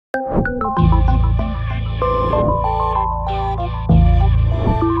Hello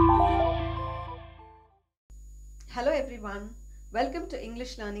everyone, welcome to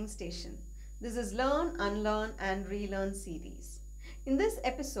English Learning Station. This is Learn, Unlearn and Relearn series. In this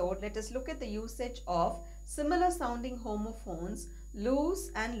episode, let us look at the usage of similar sounding homophones lose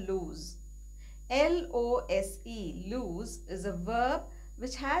and lose. L-O-S-E, lose, is a verb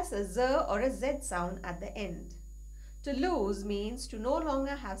which has a z or a z sound at the end. To lose means to no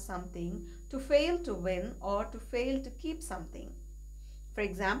longer have something, to fail to win or to fail to keep something. For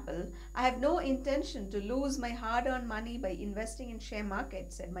example, I have no intention to lose my hard-earned money by investing in share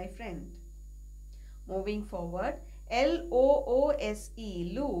market, said my friend. Moving forward,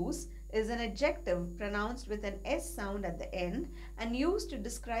 L-O-O-S-E, lose, is an adjective pronounced with an S sound at the end and used to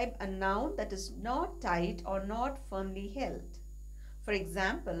describe a noun that is not tight or not firmly held. For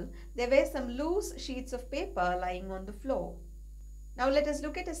example, there were some loose sheets of paper lying on the floor. Now let us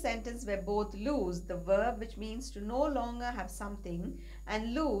look at a sentence where both lose, the verb which means to no longer have something,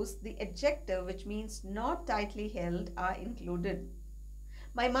 and lose, the adjective which means not tightly held, are included.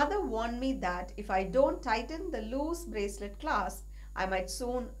 My mother warned me that if I don't tighten the loose bracelet clasp, I might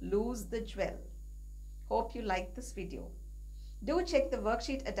soon lose the jewel. Hope you liked this video. Do check the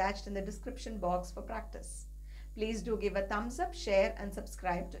worksheet attached in the description box for practice. Please do give a thumbs up, share and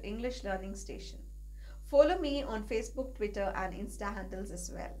subscribe to English Learning Station. Follow me on Facebook, Twitter and Insta handles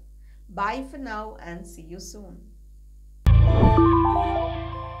as well. Bye for now and see you soon.